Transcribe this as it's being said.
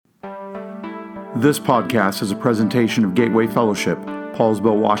This podcast is a presentation of Gateway Fellowship,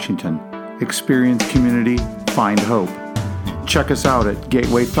 Paulsville, Washington. Experience community, find hope. Check us out at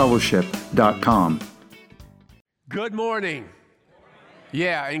gatewayfellowship.com. Good morning.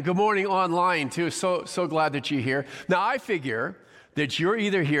 Yeah, and good morning online too. So glad that you're here. Now I figure that you're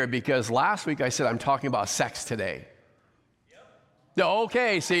either here because last week I said I'm talking about sex today. Yep.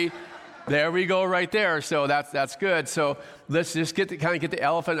 Okay, see, there we go right there. So that's good. So let's just get the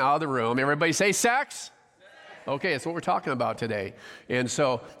elephant out of the room. Everybody say sex. Okay, that's what we're talking about today. And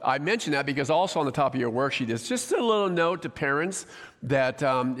so I mentioned that because also on the top of your worksheet is just a little note to parents that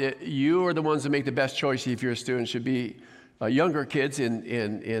you are the ones that make the best choice if your students should be younger kids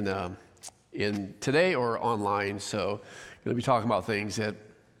in today or online. So going to be talking about things that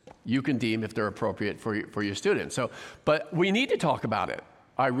you can deem if they're appropriate for your students. So, but we need to talk about it.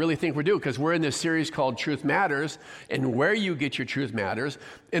 I really think we do, because we're in this series called Truth Matters, and where you get your truth matters.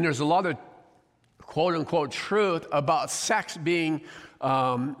 And there's a lot of quote-unquote truth about sex being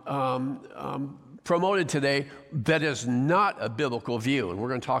promoted today that is not a biblical view. And we're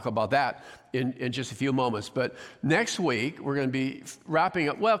going to talk about that in just a few moments. But next week, we're going to be wrapping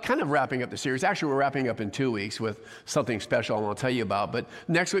up the series. Actually, we're wrapping up in 2 weeks with something special I want to tell you about. But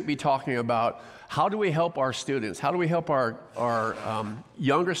next week, we'll be talking about how do we help our students? How do we help our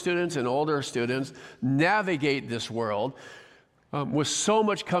younger students and older students navigate this world with so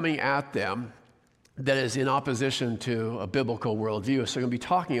much coming at them that is in opposition to a biblical worldview? So we're going to be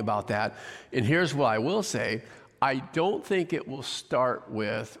talking about that. And here's what I will say. I don't think it will start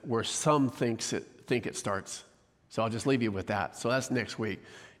with where some think it starts. So I'll just leave you with that. So that's next week.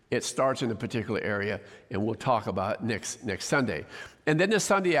 It starts in a particular area, and we'll talk about it next Sunday. And then the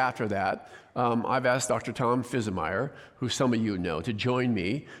Sunday after that, I've asked Dr. Tom Fizemeyer, who some of you know, to join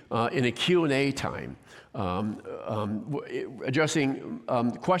me in a Q&A time, addressing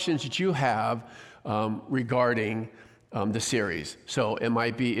questions that you have regarding the series. So it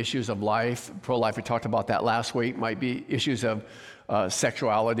might be issues of life, pro-life, we talked about that last week, might be issues of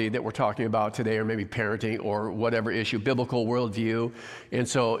sexuality that we're talking about today, or maybe parenting or whatever issue, biblical worldview. And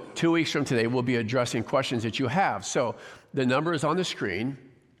so 2 weeks from today, we'll be addressing questions that you have. So the number is on the screen,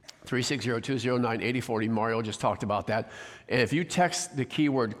 360-209-8040. Mario just talked about that. And if you text the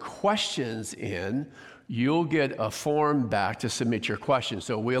keyword questions in, you'll get a form back to submit your questions.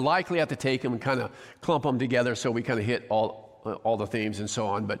 So we'll likely have to take them and kind of clump them together so we kind of hit all the themes and so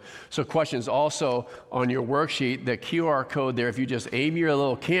on. But so questions also on your worksheet, the QR code there, if you just aim your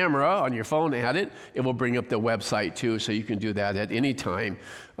little camera on your phone at it, it will bring up the website too. So you can do that at any time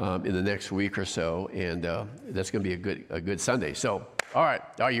in the next week or so. And that's going to be a good Sunday. So, all right,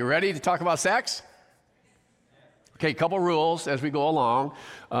 are you ready to talk about sex? Okay, a couple rules as we go along.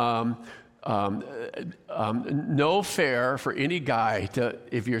 No fair for any guy to,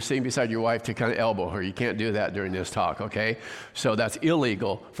 if you're sitting beside your wife, to kind of elbow her. You can't do that during this talk, okay? So that's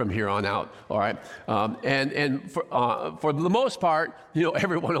illegal from here on out, all right? And for the most part,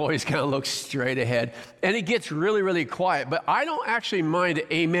 everyone always kind of looks straight ahead, and it gets really, really quiet. But I don't actually mind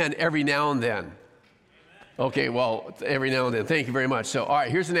amen every now and then. Okay, well, every now and then. Thank you very much. So, all right,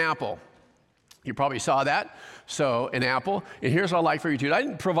 here's an apple. You probably saw that. So an apple, and here's what I'd like for you to do. I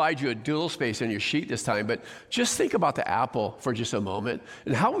didn't provide you a doodle space on your sheet this time, but just think about the apple for just a moment.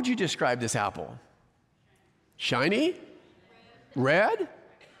 And how would you describe this apple? Shiny? Red?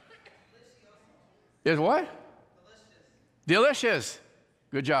 Is what? Delicious.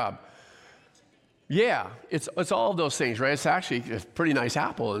 Good job. Yeah, it's all of those things, right? It's actually a pretty nice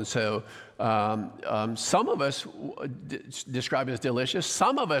apple. And so some of us describe it as delicious.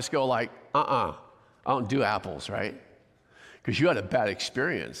 Some of us go like, I don't do apples, right? Because you had a bad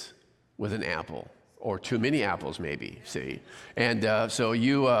experience with an apple, or too many apples maybe, see? And so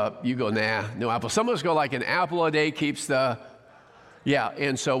you go, nah, no apple. Some of us go like an apple a day keeps the, yeah.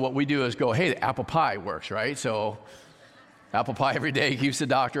 And so what we do is go, hey, the apple pie works, right? So apple pie every day keeps the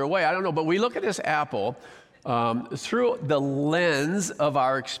doctor away. I don't know, but we look at this apple through the lens of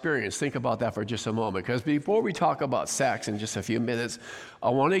our experience. Think about that for just a moment, because before we talk about sex in just a few minutes, I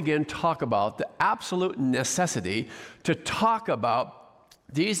want to again talk about the absolute necessity to talk about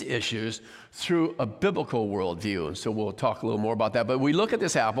these issues through a biblical worldview. And so we'll talk a little more about that. But we look at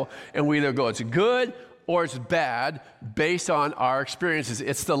this apple and we either go, it's good or it's bad based on our experiences.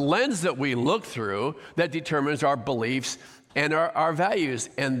 It's the lens that we look through that determines our beliefs and our values,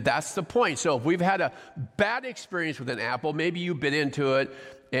 and that's the point. So if we've had a bad experience with an apple, maybe you bit into it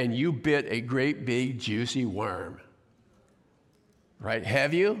and you bit a great big juicy worm, right?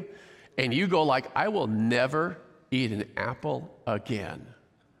 Have you? And you go like, I will never eat an apple again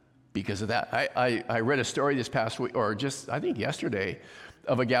because of that. I read a story this past week, or just I think yesterday,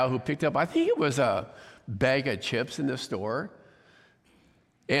 of a gal who picked up, I think it was a bag of chips in the store,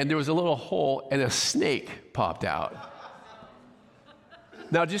 and there was a little hole and a snake popped out.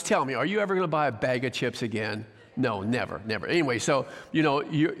 Now, just tell me, are you ever going to buy a bag of chips again? No, never, never. Anyway, so,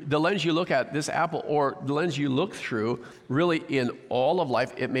 the lens you look at this apple, or the lens you look through, really in all of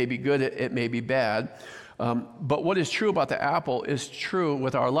life, it may be good, it may be bad. But what is true about the apple is true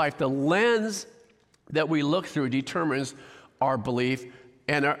with our life. The lens that we look through determines our belief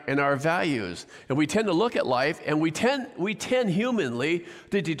and our values. And we tend to look at life, and we tend humanly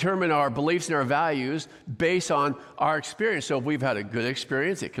to determine our beliefs and our values based on our experience. So if we've had a good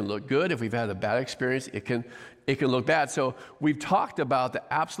experience, it can look good. If we've had a bad experience, it can look bad. So we've talked about the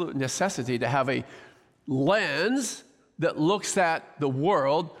absolute necessity to have a lens that looks at the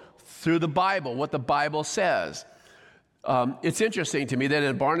world through the Bible, what the Bible says. It's interesting to me that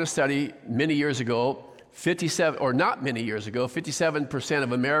in a Barna study many years ago, 57%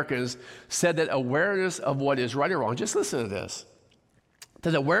 of Americans said that awareness of what is right or wrong, just listen to this,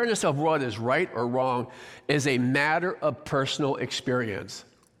 that awareness of what is right or wrong is a matter of personal experience.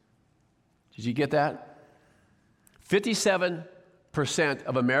 Did you get that? 57%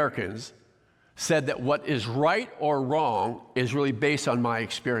 of Americans said that what is right or wrong is really based on my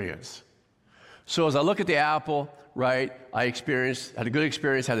experience. So as I look at the apple, right, I had a good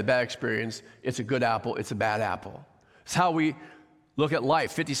experience, had a bad experience. It's a good apple, it's a bad apple. It's how we look at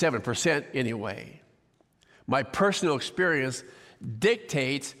life, 57% anyway. My personal experience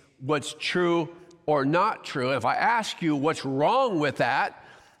dictates what's true or not true. If I ask you what's wrong with that,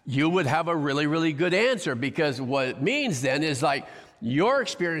 you would have a really, really good answer, because what it means then is like your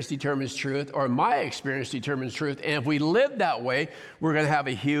experience determines truth or my experience determines truth. And if we live that way, we're going to have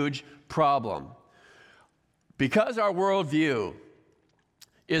a huge problem. Because our worldview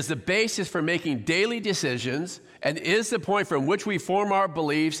is the basis for making daily decisions and is the point from which we form our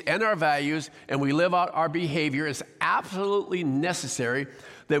beliefs and our values and we live out our behavior, it's absolutely necessary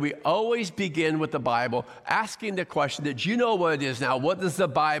that we always begin with the Bible, asking the question that you know what it is now. What does the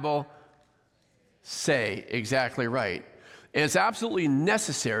Bible say? Exactly right. And it's absolutely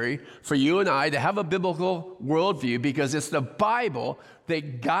necessary for you and I to have a biblical worldview, because it's the Bible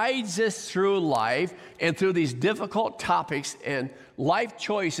that guides us through life and through these difficult topics and life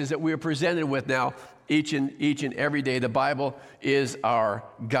choices that we are presented with now each and every day. The Bible is our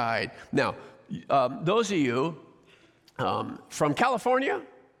guide. Now, those of you from California,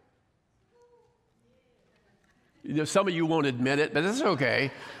 some of you won't admit it, but that's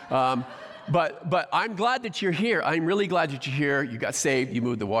okay. But I'm glad that you're here. I'm really glad that you're here. You got saved. You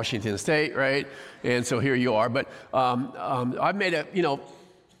moved to Washington State, right? And so here you are. But I've made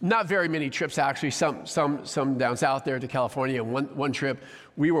not very many trips actually. Some down south there to California. One trip,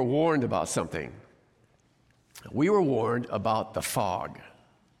 we were warned about something. We were warned about the fog.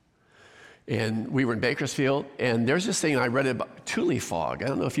 And we were in Bakersfield, and there's this thing I read about Tule fog. I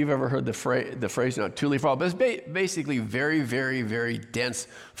don't know if you've ever heard the phrase Tule fog, but it's basically very, very, very dense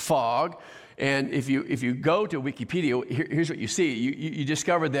fog. And if you go to Wikipedia, here's what you see. You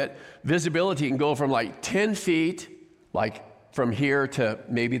discover that visibility can go from like 10 feet, like from here to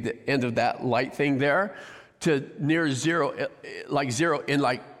maybe the end of that light thing there, to near zero, like zero in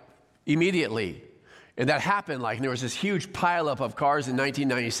like immediately. And that happened, like there was this huge pileup of cars in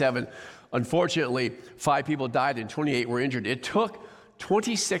 1997. Unfortunately, 5 people died and 28 were injured. It took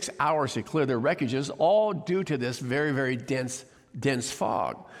 26 hours to clear their wreckages, all due to this very, very dense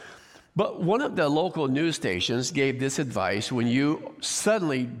fog. But one of the local news stations gave this advice: when you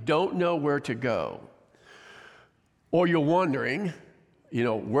suddenly don't know where to go, or you're wondering,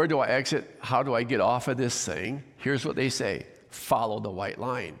 where do I exit? How do I get off of this thing? Here's what they say: follow the white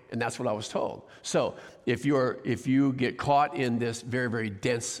line. And that's what I was told. So if you get caught in this very, very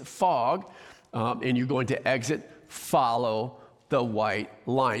dense fog and you're going to exit, follow the white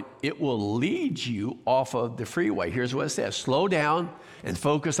line. It will lead you off of the freeway. Here's what it says: slow down and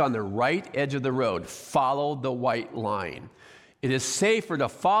focus on the right edge of the road. Follow the white line. It is safer to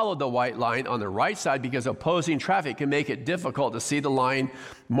follow the white line on the right side because opposing traffic can make it difficult to see the line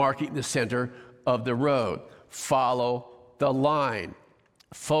marking the center of the road. Follow the line.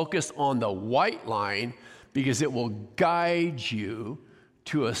 Focus on the white line because it will guide you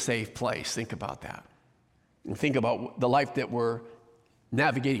to a safe place. Think about that. And think about the life that we're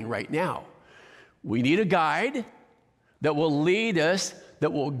navigating right now. We need a guide that will lead us,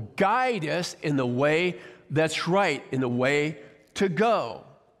 that will guide us in the way that's right, in the way to go.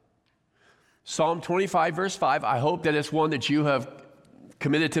 Psalm 25, verse 5, I hope that it's one that you have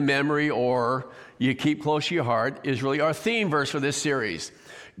committed to memory or you keep close to your heart, is really our theme verse for this series.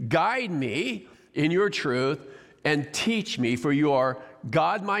 Guide me in your truth and teach me, for you are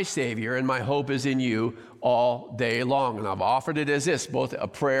God my Savior, and my hope is in you all day long. And I've offered it as this, both a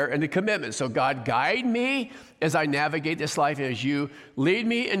prayer and a commitment. So God, guide me as I navigate this life, and as you lead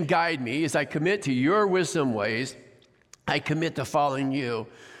me and guide me, as I commit to your wisdom ways, I commit to following you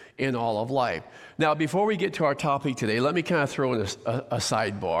in all of life. Now, before we get to our topic today, let me kind of throw in a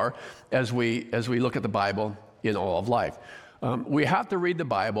sidebar as we look at the Bible in all of life. We have to read the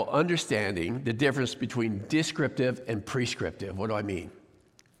Bible understanding the difference between descriptive and prescriptive. What do I mean?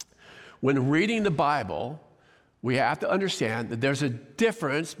 When reading the Bible, we have to understand that there's a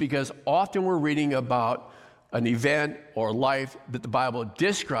difference, because often we're reading about an event or life that the Bible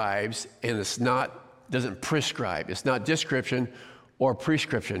describes, and doesn't prescribe. It's not description or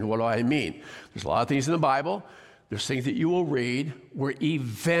prescription. What do I mean? There's a lot of things in the Bible. There's things that you will read where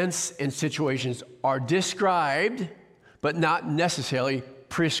events and situations are described, but not necessarily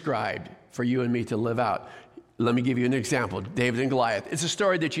prescribed for you and me to live out. Let me give you an example. David and Goliath. It's a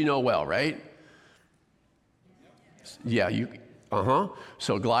story that you know well, right? Yeah,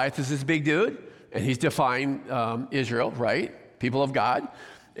 So Goliath is this big dude, and he's defying Israel, right? People of God.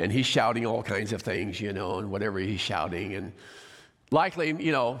 And he's shouting all kinds of things, and whatever he's shouting. And likely,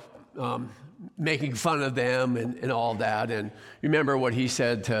 making fun of them and all that. And you remember what he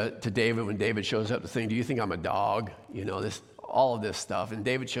said to David when David shows up to think, do you think I'm a dog? All of this stuff. And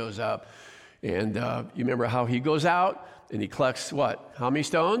David shows up, and you remember how he goes out and he collects what? How many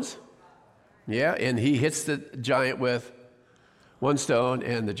stones? Yeah, and he hits the giant with one stone,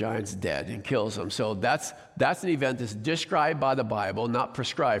 and the giant's dead and kills him. So that's an event that's described by the Bible, not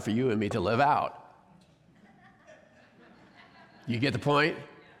prescribed for you and me to live out. You get the point?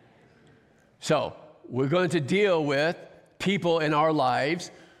 So we're going to deal with people in our lives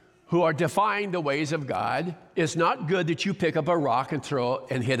who are defying the ways of God. It's not good that you pick up a rock and throw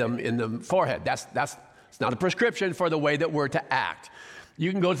and hit them in the forehead. It's not a prescription for the way that we're to act. You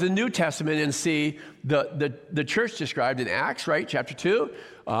can go to the New Testament and see the church described in Acts, right, chapter 2,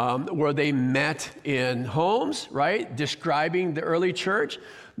 where they met in homes, right, describing the early church.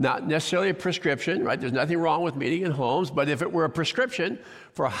 Not necessarily a prescription, right? There's nothing wrong with meeting in homes, but if it were a prescription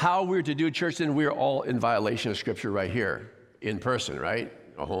for how we're to do church, then we're all in violation of Scripture right here, in person, right?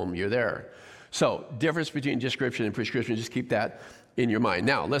 A home, you're there. So, difference between description and prescription, just keep that in your mind.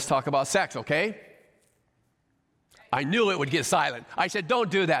 Now, let's talk about sex, okay? I knew it would get silent. I said, don't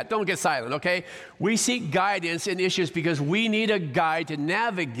do that. Don't get silent, okay? We seek guidance in issues because we need a guide to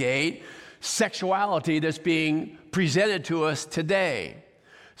navigate sexuality that's being presented to us today.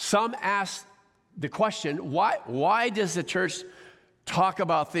 Some ask the question, why does the church talk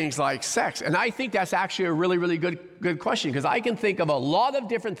about things like sex? And I think that's actually a really, really good question, because I can think of a lot of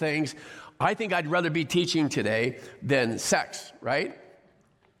different things I think I'd rather be teaching today than sex, right?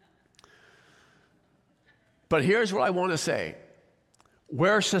 But here's what I want to say.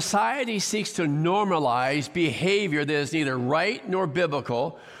 Where society seeks to normalize behavior that is neither right nor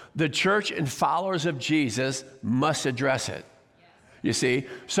biblical, the church and followers of Jesus must address it. You see?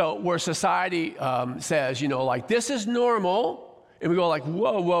 So where society says, like, this is normal, and we go like,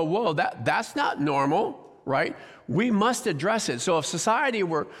 whoa, that's not normal, right? We must address it. So if society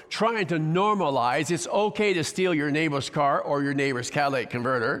were trying to normalize, it's okay to steal your neighbor's car or your neighbor's catalytic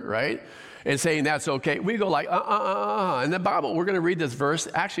converter, right? And saying that's okay, we go like, And the Bible, we're going to read this verse,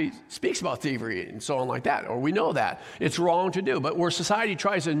 actually speaks about thievery and so on like that, or we know that. It's wrong to do. But where society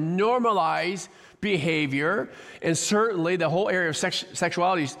tries to normalize behavior, and certainly the whole area of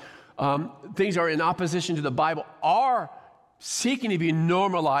sexuality, things are in opposition to the Bible, are seeking to be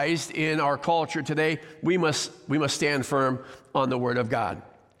normalized in our culture today, we must stand firm on the Word of God.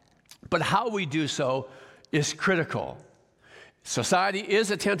 But how we do so is critical. Society is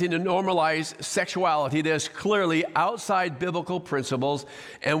attempting to normalize sexuality that is clearly outside biblical principles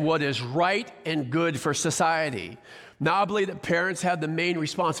and what is right and good for society. Now, I believe that parents have the main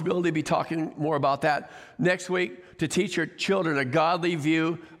responsibility to be talking more about that next week, to teach your children a godly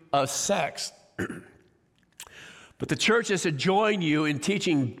view of sex. But the church is to join you in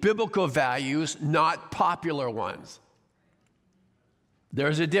teaching biblical values, not popular ones.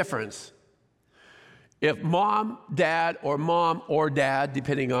 There's a difference. If mom, dad,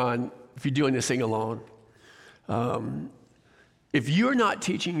 depending on if you're doing this thing alone, if you're not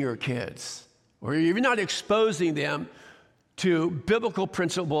teaching your kids, or you're not exposing them to biblical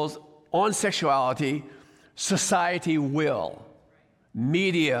principles on sexuality, society will.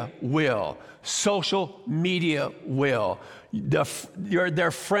 Media will. Social media will.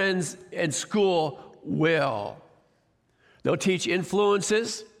 Their friends at school will. They'll teach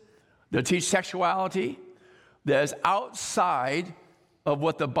influences. They'll teach sexuality that is outside of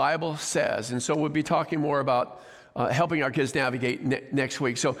what the Bible says. And so we'll be talking more about helping our kids navigate next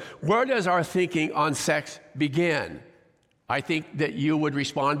week. So where does our thinking on sex begin? I think that you would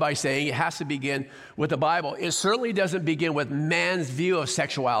respond by saying it has to begin with the Bible. It certainly doesn't begin with man's view of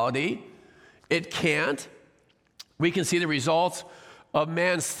sexuality. It can't. We can see the results of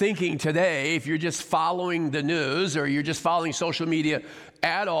man's thinking today. If you're just following the news or you're just following social media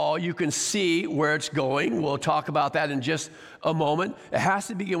at all, you can see where it's going. We'll talk about that in just a moment. It has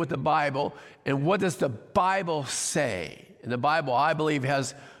to begin with the Bible. And what does the Bible say? And the Bible, I believe,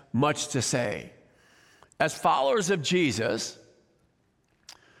 has much to say. As followers of Jesus,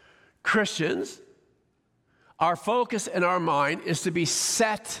 Christians, our focus and our mind is to be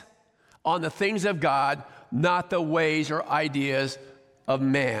set on the things of God, not the ways or ideas of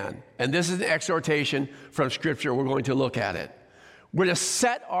man. And this is an exhortation from Scripture. We're going to look at it. We're to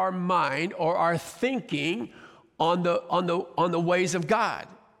set our mind or our thinking on the ways of God,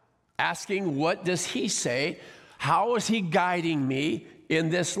 asking, what does He say? How is He guiding me in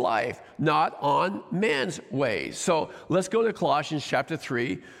this life? Not on man's ways. So let's go to Colossians chapter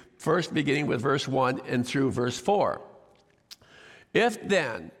 3, first beginning with verse 1 and through verse 4. If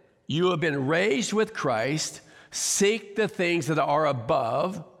then you have been raised with Christ, seek the things that are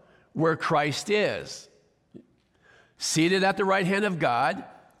above, where Christ is, seated at the right hand of God.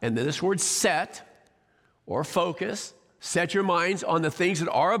 And then this word set or focus, set your minds on the things that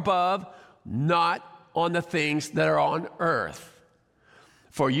are above, not on the things that are on earth.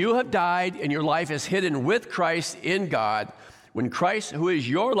 For you have died, and your life is hidden with Christ in God. When Christ, who is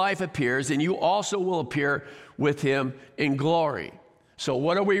your life, appears, then you also will appear with Him in glory. So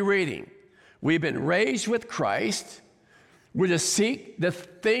what are we reading? We've been raised with Christ. We're to seek the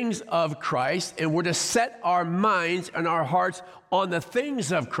things of Christ, and we're to set our minds and our hearts on the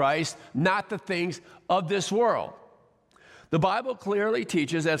things of Christ, not the things of this world. The Bible clearly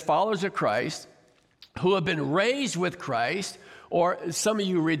teaches, as followers of Christ, who have been raised with Christ, or some of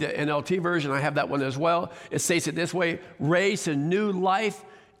you read the NLT version, I have that one as well. It states it this way: raised to new life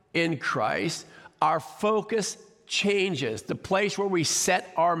in Christ. Our focus changes. The place where we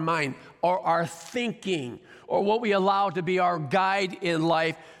set our mind or our thinking or what we allow to be our guide in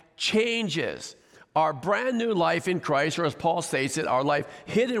life changes. Our brand new life in Christ, or as Paul states it, our life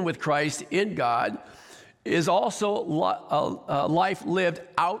hidden with Christ in God, is also a life lived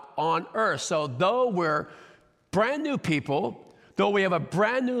out on earth. So though we're brand new people, though we have a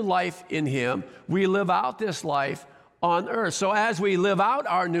brand new life in Him, we live out this life on earth. So as we live out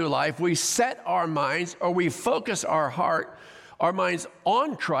our new life, we set our minds, or we focus our minds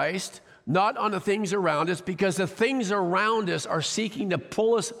on Christ, not on the things around us, because the things around us are seeking to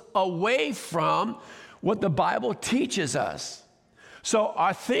pull us away from what the Bible teaches us. So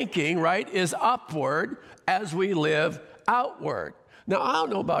our thinking, right, is upward as we live outward. Now, I don't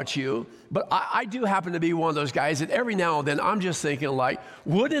know about you, but I do happen to be one of those guys that every now and then I'm just thinking, like,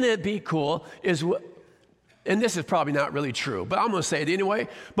 wouldn't it be cool and this is probably not really true, but I'm going to say it anyway.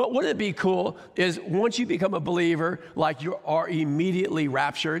 But wouldn't it be cool is once you become a believer, like you are immediately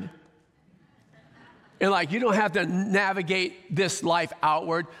raptured? And like you don't have to navigate this life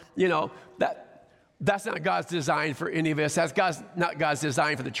outward. You know, that's not God's design for any of us. That's not God's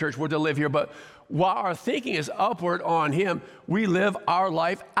design for the church. We're to live here. But while our thinking is upward on Him, we live our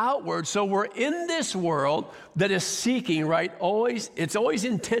life outward. So we're in this world that is seeking, right? It's always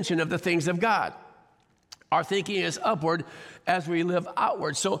intention of the things of God. Our thinking is upward as we live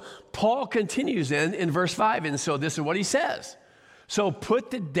outward. So Paul continues in verse 5, and so this is what he says. So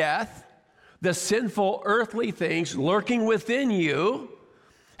put to death the sinful earthly things lurking within you,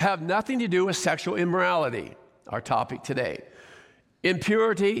 have nothing to do with sexual immorality, our topic today.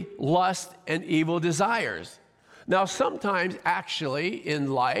 Impurity, lust, and evil desires. Now, sometimes actually in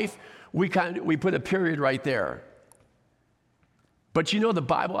life, we put a period right there. But you know, the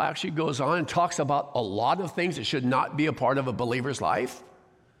Bible actually goes on and talks about a lot of things that should not be a part of a believer's life.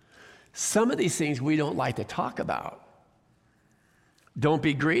 Some of these things we don't like to talk about. Don't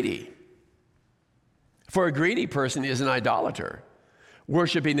be greedy. For a greedy person is an idolater,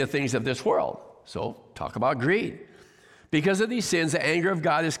 worshiping the things of this world. So talk about greed. Because of these sins, the anger of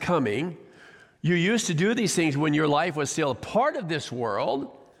God is coming. You used to do these things when your life was still a part of this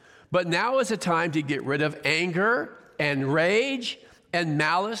world, but now is the time to get rid of anger and rage and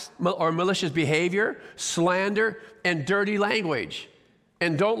malice or malicious behavior, slander, and dirty language.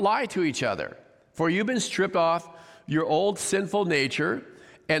 And don't lie to each other, for you've been stripped off your old sinful nature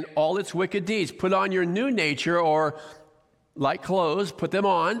and all its wicked deeds. Put on your new nature, or like clothes, put them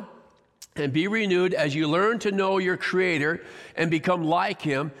on, and be renewed as you learn to know your Creator and become like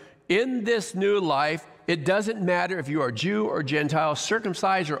Him. In this new life, it doesn't matter if you are Jew or Gentile,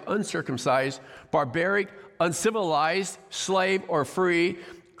 circumcised or uncircumcised, barbaric, uncivilized, slave, or free.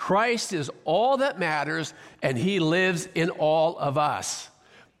 Christ is all that matters, and he lives in all of us.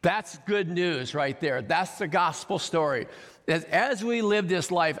 That's good news right there. That's the gospel story. As we live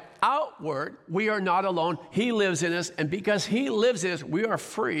this life outward, we are not alone. He lives in us, and because he lives in us, we are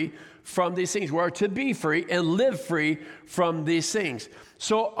free from these things. We are to be free and live free from these things.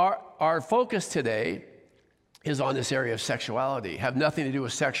 So our focus today is on this area of sexuality, have nothing to do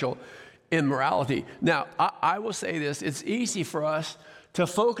with sexual immorality. Now, I will say this, it's easy for us to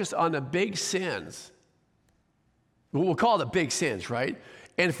focus on the big sins. We'll call it the big sins, right?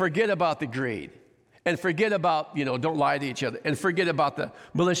 And forget about the greed. And forget about, don't lie to each other. And forget about the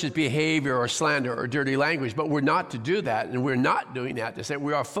malicious behavior or slander or dirty language. But we're not to do that. And we're not doing that to say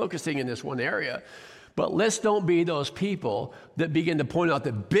we are focusing in this one area. But let's don't be those people that begin to point out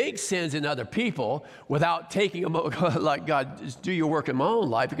the big sins in other people without taking them, like, God, just do your work in my own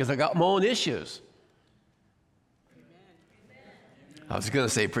life because I got my own issues. Amen. I was going to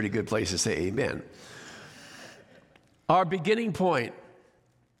say a pretty good place to say amen. Our beginning point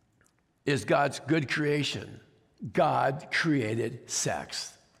is God's good creation. God created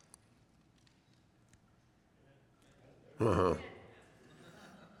sex.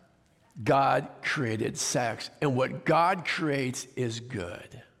 God created sex. And what God creates is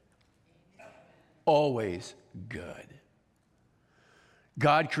good. Always good.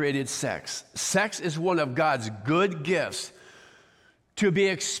 God created sex. Sex is one of God's good gifts to be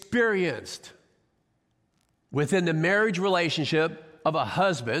experienced within the marriage relationship of a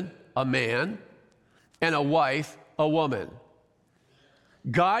husband, a man, and a wife, a woman.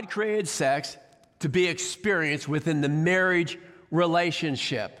 God created sex to be experienced within the marriage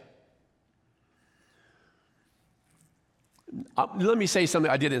relationship. Let me say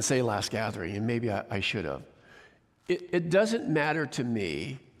something I didn't say last gathering, and maybe I should have. It doesn't matter to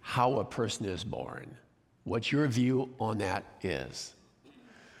me how a person is born, what your view on that is.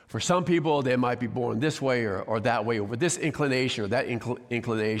 For some people, they might be born this way or that way, or with this inclination or that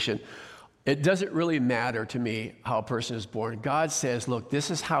inclination. It doesn't really matter to me how a person is born. God says, look,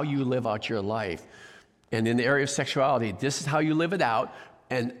 this is how you live out your life. And in the area of sexuality, this is how you live it out.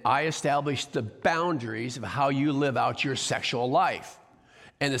 And I establish the boundaries of how you live out your sexual life.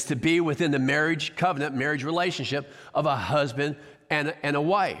 And it's to be within the marriage covenant, marriage relationship of a husband and a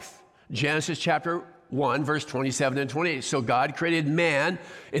wife. Genesis chapter 1, verse 27 and 28. So God created man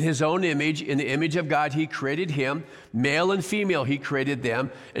in his own image. In the image of God, he created him. Male and female, he created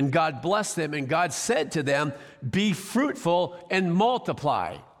them. And God blessed them. And God said to them, be fruitful and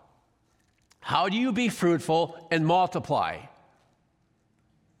multiply. How do you be fruitful and multiply?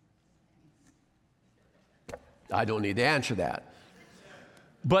 I don't need to answer that.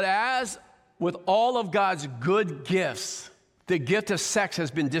 But as with all of God's good gifts, the gift of sex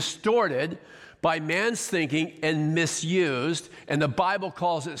has been distorted by man's thinking and misused, and the Bible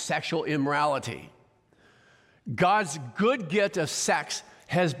calls it sexual immorality. God's good gift of sex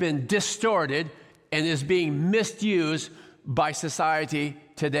has been distorted and is being misused by society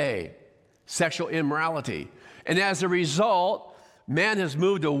today. Sexual immorality. And as a result, man has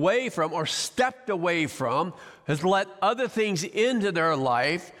moved away from or stepped away from, has let other things into their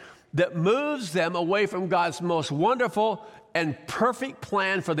life that moves them away from God's most wonderful and perfect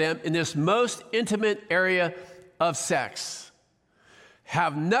plan for them in this most intimate area of sex.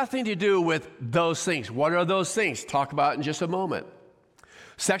 Have nothing to do with those things. What are those things? Talk about it in just a moment.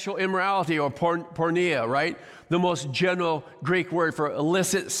 Sexual immorality or porneia, right? The most general Greek word for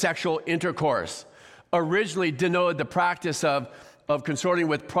illicit sexual intercourse. Originally denoted the practice of consorting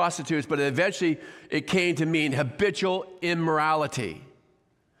with prostitutes, but eventually it came to mean habitual immorality.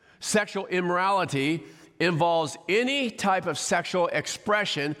 Sexual immorality involves any type of sexual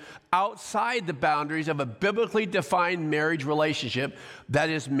expression outside the boundaries of a biblically defined marriage relationship, that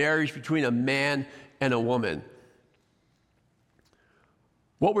is, marriage between a man and a woman.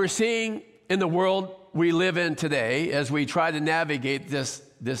 What we're seeing in the world we live in today as we try to navigate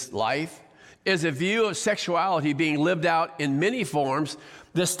this life is a view of sexuality being lived out in many forms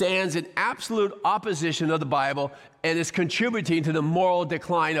that stands in absolute opposition of the Bible and is contributing to the moral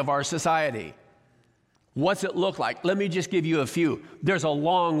decline of our society. What's it look like? Let me just give you a few. There's a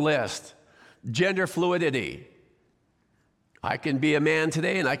long list. Gender fluidity. I can be a man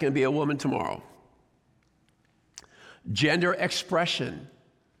today and I can be a woman tomorrow. Gender expression.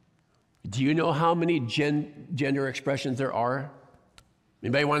 Do you know how many gender expressions there are?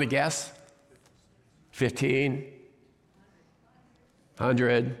 Anybody want to guess? 15?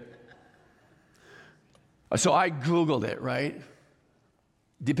 100? So I Googled it, right?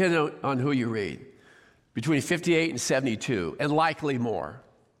 Depending on who you read. Between 58 and 72, and likely more.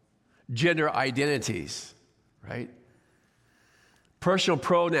 Gender identities. right? Personal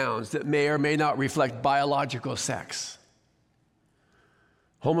pronouns that may or may not reflect biological sex.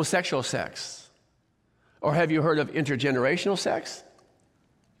 Homosexual sex. Or have you heard of intergenerational sex?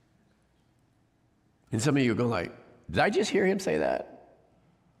 And some of you are going like, did I just hear him say that?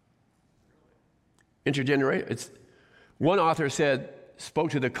 One author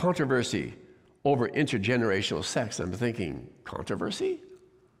spoke to the controversy over intergenerational sex. I'm thinking, controversy?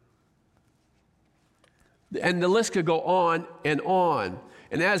 And the list could go on and on.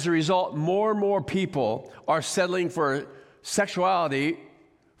 And as a result, more and more people are settling for sexuality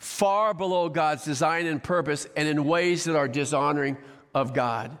far below God's design and purpose and in ways that are dishonoring of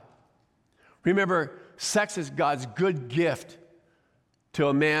God. Remember, sex is God's good gift to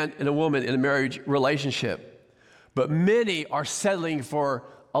a man and a woman in a marriage relationship. But many are settling for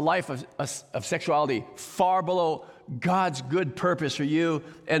a life of sexuality far below God's good purpose for you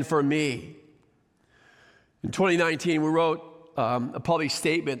and for me. In 2019, we wrote a public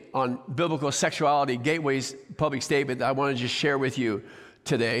statement on biblical sexuality, Gateway's public statement that I want to just share with you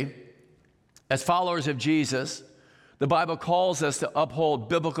today. As followers of Jesus, the Bible calls us to uphold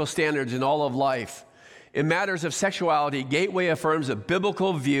biblical standards in all of life. In matters of sexuality, Gateway affirms a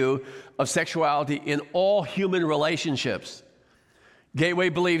biblical view of sexuality in all human relationships. Gateway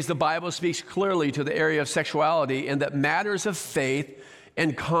believes the Bible speaks clearly to the area of sexuality and that matters of faith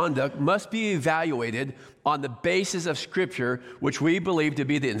and conduct must be evaluated on the basis of Scripture, which we believe to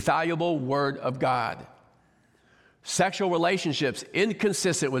be the infallible Word of God. Sexual relationships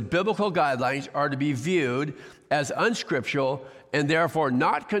inconsistent with biblical guidelines are to be viewed as unscriptural and therefore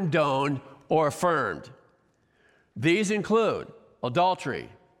not condoned or affirmed. These include adultery,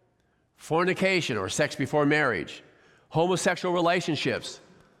 fornication or sex before marriage, homosexual relationships,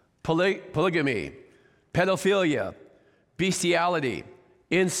 polygamy, pedophilia, bestiality,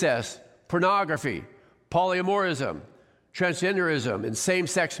 incest, pornography, polyamorism, transgenderism, and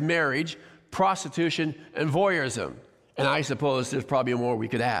same-sex marriage, prostitution, and voyeurism. And I suppose there's probably more we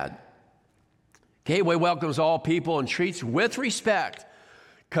could add. Gateway welcomes all people and treats with respect,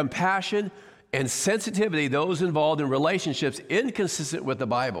 compassion, and sensitivity those involved in relationships inconsistent with the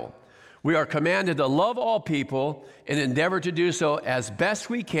Bible. We are commanded to love all people and endeavor to do so as best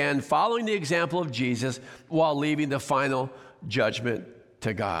we can, following the example of Jesus while leaving the final judgment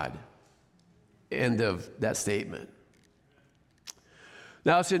to God. End of that statement.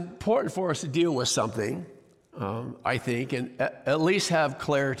 Now, it's important for us to deal with something, I think, and at least have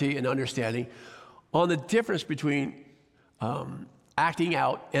clarity and understanding on the difference between acting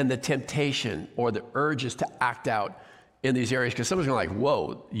out and the temptation or the urges to act out in these areas. Because someone's going to like,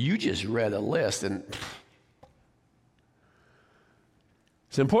 whoa, you just read a list. And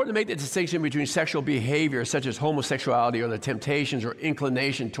it's important to make the distinction between sexual behavior such as homosexuality or the temptations or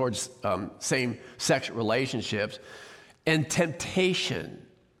inclination towards same-sex relationships and temptation.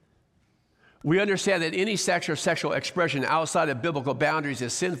 We understand that any sex or sexual expression outside of biblical boundaries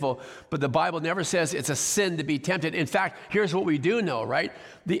is sinful, but the Bible never says it's a sin to be tempted. In fact, here's what we do know, right?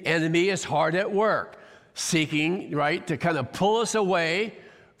 The enemy is hard at work, seeking, right, to kind of pull us away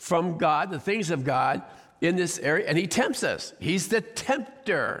from God, the things of God in this area, and he tempts us. He's the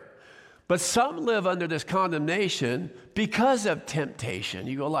tempter. But some live under this condemnation because of temptation.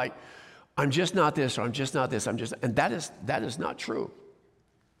 You go like, I'm just not this, or I'm just not this, and that is not true.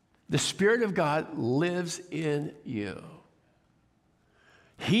 The Spirit of God lives in you.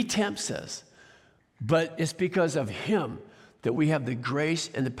 He tempts us, but it's because of him that we have the grace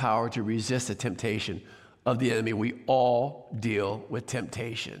and the power to resist the temptation of the enemy. We all deal with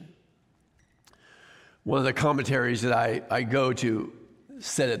temptation. One of the commentaries that I go to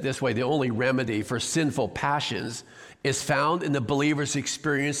said it this way: the only remedy for sinful passions is found in the believer's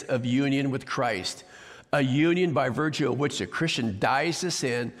experience of union with Christ, a union by virtue of which the Christian dies to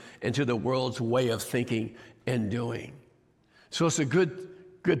sin and to the world's way of thinking and doing. So it's a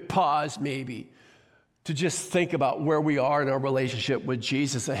good pause maybe to just think about where we are in our relationship with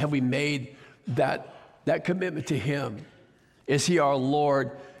Jesus. Have we made that commitment to him? Is he our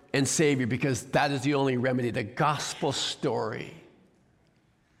Lord and Savior? Because that is the only remedy, the gospel story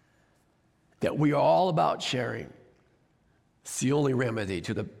that we are all about sharing. It's the only remedy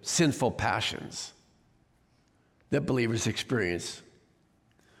to the sinful passions that believers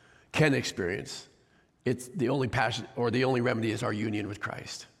can experience. It's the only passion, or the only remedy is our union with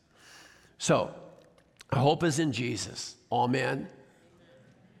Christ. So, our hope is in Jesus. Amen.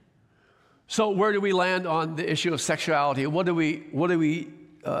 So, where do we land on the issue of sexuality? What do we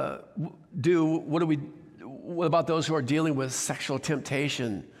do? What about those who are dealing with sexual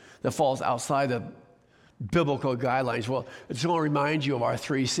temptation that falls outside of biblical guidelines. Well, I just want to remind you of our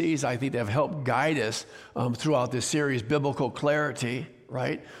 3 C's. I think that have helped guide us throughout this series. Biblical clarity,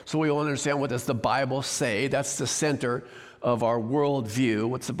 right? So we want to understand, what does the Bible say? That's the center of our worldview.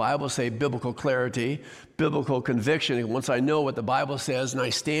 What's the Bible say? Biblical clarity, biblical conviction. And once I know what the Bible says and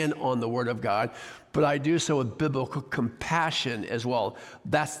I stand on the Word of God, but I do so with biblical compassion as well.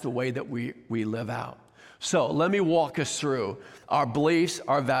 That's the way that we live out. So let me walk us through our beliefs,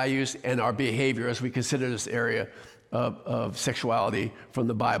 our values, and our behavior as we consider this area of sexuality from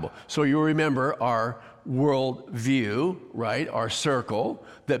the Bible. So you remember our world view, right? Our circle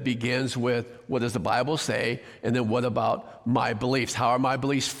that begins with, what does the Bible say? And then what about my beliefs? How are my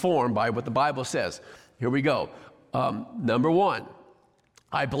beliefs formed by what the Bible says? Here we go. Number 1,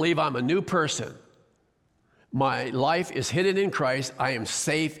 I believe I'm a new person. My life is hidden in Christ. I am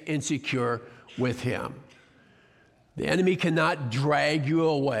safe and secure with Him. The enemy cannot drag you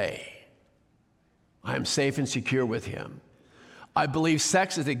away. I am safe and secure with Him. I believe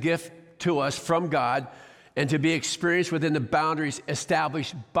sex is a gift to us from God and to be experienced within the boundaries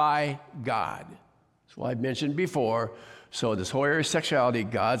established by God. That's what I've mentioned before. So this whole area of sexuality,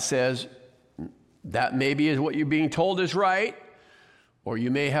 God says that maybe is what you're being told is right, or you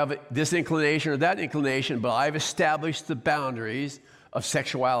may have this inclination or that inclination, but I've established the boundaries of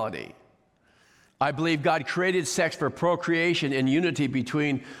sexuality. I believe God created sex for procreation and unity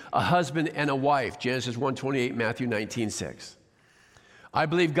between a husband and a wife, Genesis 1:28, Matthew 19:6. I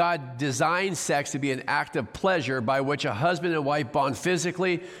believe God designed sex to be an act of pleasure by which a husband and wife bond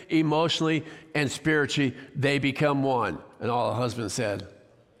physically, emotionally, and spiritually. They become one. And all the husbands said,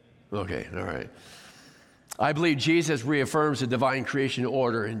 okay, all right. I believe Jesus reaffirms the divine creation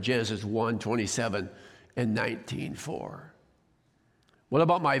order in Genesis 1:27 and 19:4. What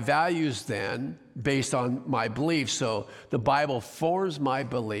about my values then, based on my beliefs? So the Bible forms my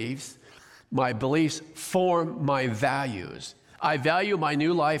beliefs form my values. I value my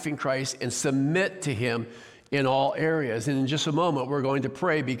new life in Christ and submit to Him in all areas. And in just a moment, we're going to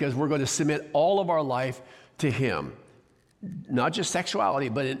pray, because we're going to submit all of our life to Him. Not just sexuality,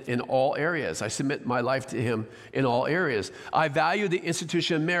 but in all areas. I submit my life to Him in all areas. I value the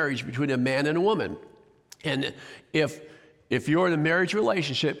institution of marriage between a man and a woman. And if you're in a marriage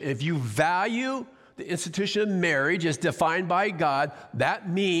relationship, if you value the institution of marriage as defined by God, that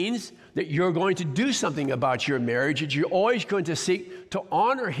means that you're going to do something about your marriage, that you're always going to seek to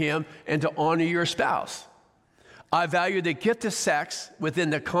honor Him and to honor your spouse. I value the gift of sex within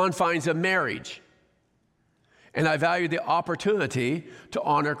the confines of marriage. And I value the opportunity to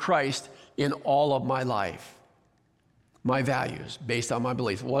honor Christ in all of my life. My values, based on my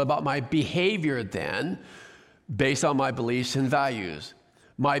beliefs. What about my behavior then, based on my beliefs and values?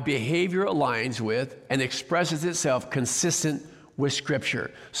 My behavior aligns with and expresses itself consistent with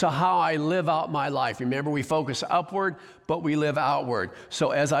Scripture. So how I live out my life. Remember, we focus upward, but we live outward.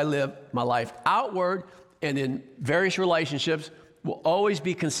 So as I live my life outward and in various relationships, will always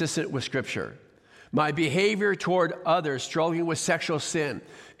be consistent with Scripture. My behavior toward others struggling with sexual sin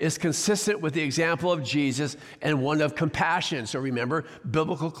is consistent with the example of Jesus and one of compassion. So remember,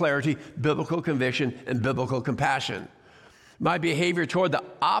 biblical clarity, biblical conviction, and biblical compassion. My behavior toward the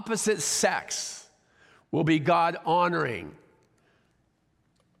opposite sex will be God-honoring.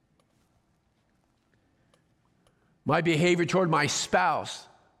 My behavior toward my spouse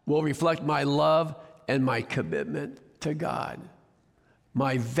will reflect my love and my commitment to God.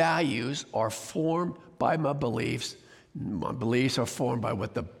 My values are formed by my beliefs. My beliefs are formed by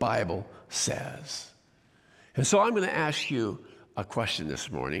what the Bible says. And so I'm going to ask you a question this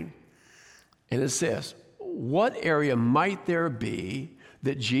morning, and it's this. What area might there be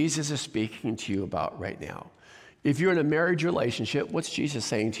that Jesus is speaking to you about right now? If you're in a marriage relationship, what's Jesus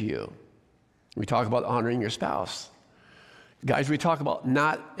saying to you? We talk about honoring your spouse. Guys, we talk about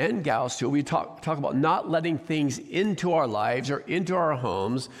not, and gals too, we talk about not letting things into our lives or into our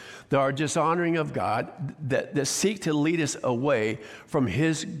homes that are dishonoring of God, that seek to lead us away from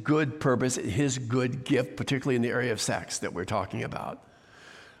His good purpose, His good gift, particularly in the area of sex that we're talking about.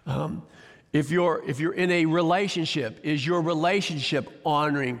 If you're in a relationship, is your relationship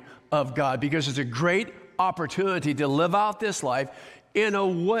honoring of God? Because it's a great opportunity to live out this life in a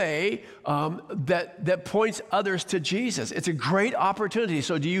way that points others to Jesus. It's a great opportunity.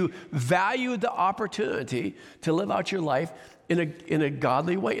 So do you value the opportunity to live out your life in a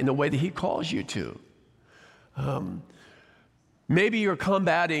godly way, in the way that He calls you to? Maybe you're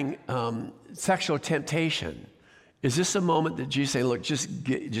combating sexual temptation. Is this a moment that Jesus say, look, just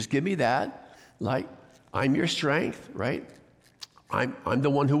give me that? Like, I'm your strength, right? I'm the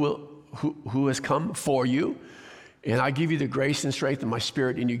one who has come for you. And I give you the grace and strength, and my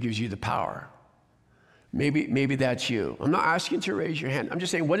Spirit in you gives you the power. Maybe that's you. I'm not asking you to raise your hand. I'm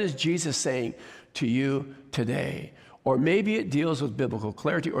just saying, what is Jesus saying to you today? Or maybe it deals with biblical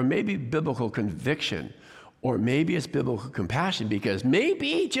clarity, or maybe biblical conviction, or maybe it's biblical compassion, because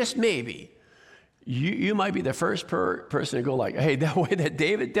maybe, just maybe, you might be the first person to go like, hey, that way that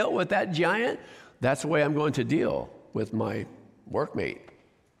David dealt with that giant, that's the way I'm going to deal with my workmate.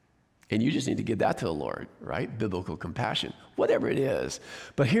 And you just need to give that to the Lord, right? Biblical compassion, whatever it is.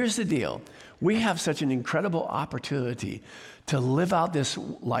 But here's the deal. We have such an incredible opportunity to live out this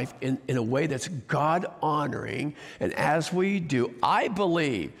life in a way that's God-honoring. And as we do, I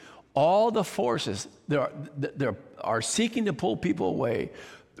believe all the forces that are seeking to pull people away,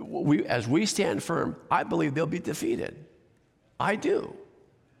 as we stand firm, I believe they'll be defeated. I do.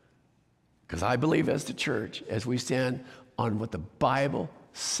 Because I believe as the church, as we stand on what the Bible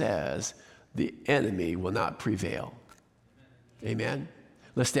says, the enemy will not prevail. Amen?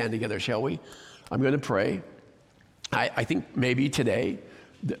 Let's stand together, shall we? I'm going to pray. I think maybe today,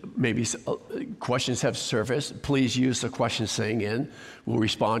 maybe questions have surfaced. Please use the questions saying in. We'll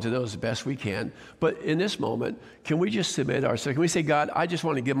respond to those as best we can. But in this moment, can we just submit ourselves? Can we say, God, I just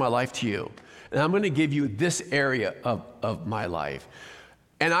want to give my life to you. And I'm going to give you this area of my life.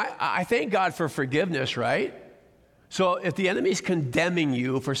 And I thank God for forgiveness, right? So if the enemy's condemning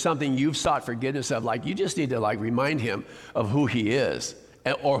you for something you've sought forgiveness of, like, you just need to remind him of who he is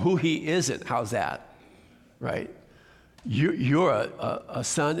or who he isn't. How's that? Right? You're a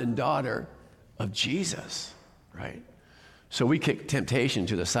son and daughter of Jesus, right? So we kick temptation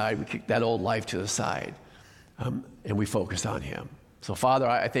to the side. We kick that old life to the side, and we focus on him. So Father,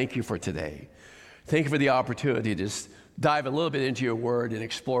 I thank you for today. Thank you for the opportunity to just dive a little bit into your word and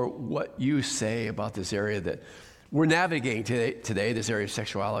explore what you say about this area that we're navigating today, this area of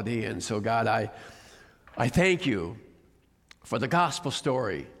sexuality. And so, God, I thank you for the gospel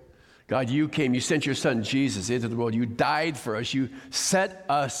story. God, you came, you sent your son Jesus into the world. You died for us. You set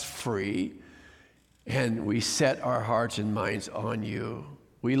us free. And we set our hearts and minds on you.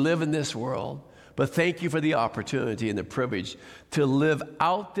 We live in this world, but thank you for the opportunity and the privilege to live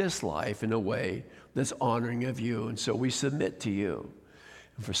out this life in a way that's honoring of you. And so we submit to you.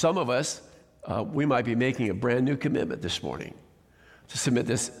 And for some of us, we might be making a brand new commitment this morning to submit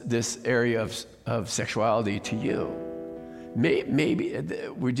this area of sexuality to you. Maybe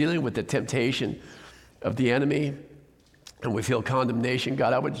we're dealing with the temptation of the enemy and we feel condemnation.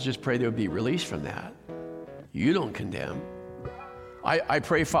 God, I would just pray there would be release from that. You don't condemn. I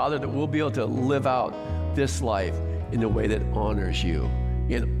pray, Father, that we'll be able to live out this life in a way that honors you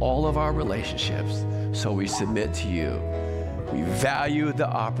in all of our relationships. So we submit to you. We value the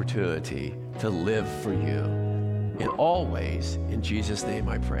opportunity to live for you in all ways. In Jesus' name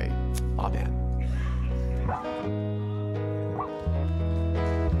I pray. Amen.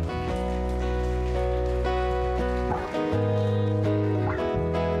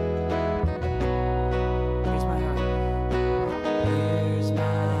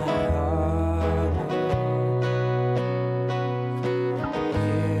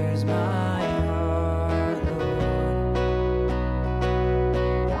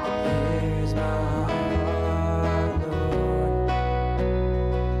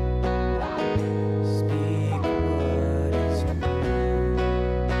 Speak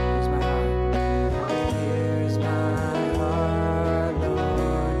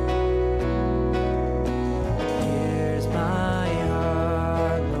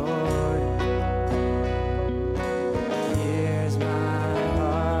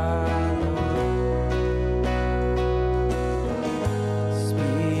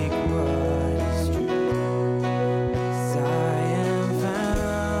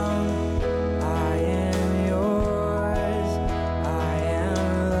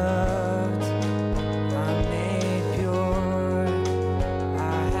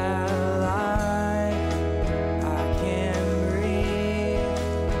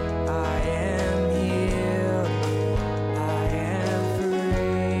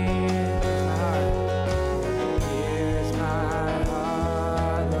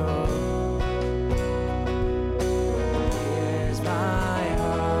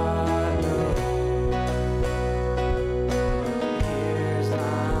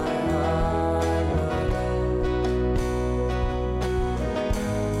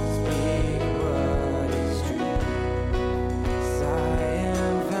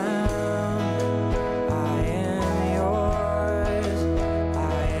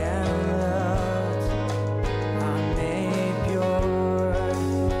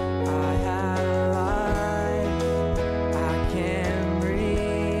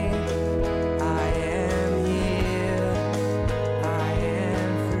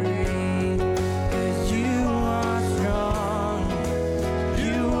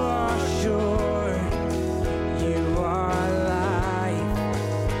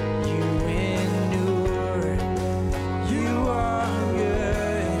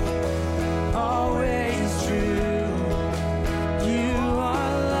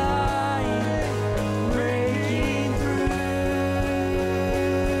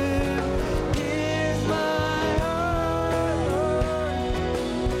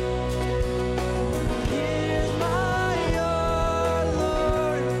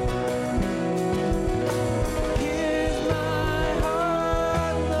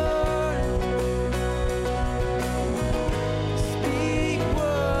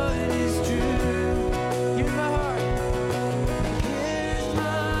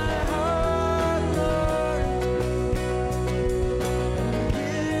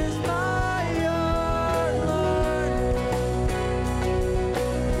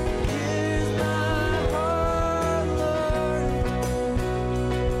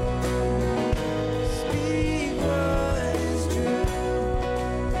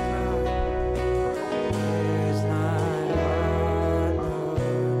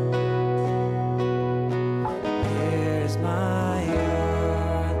is my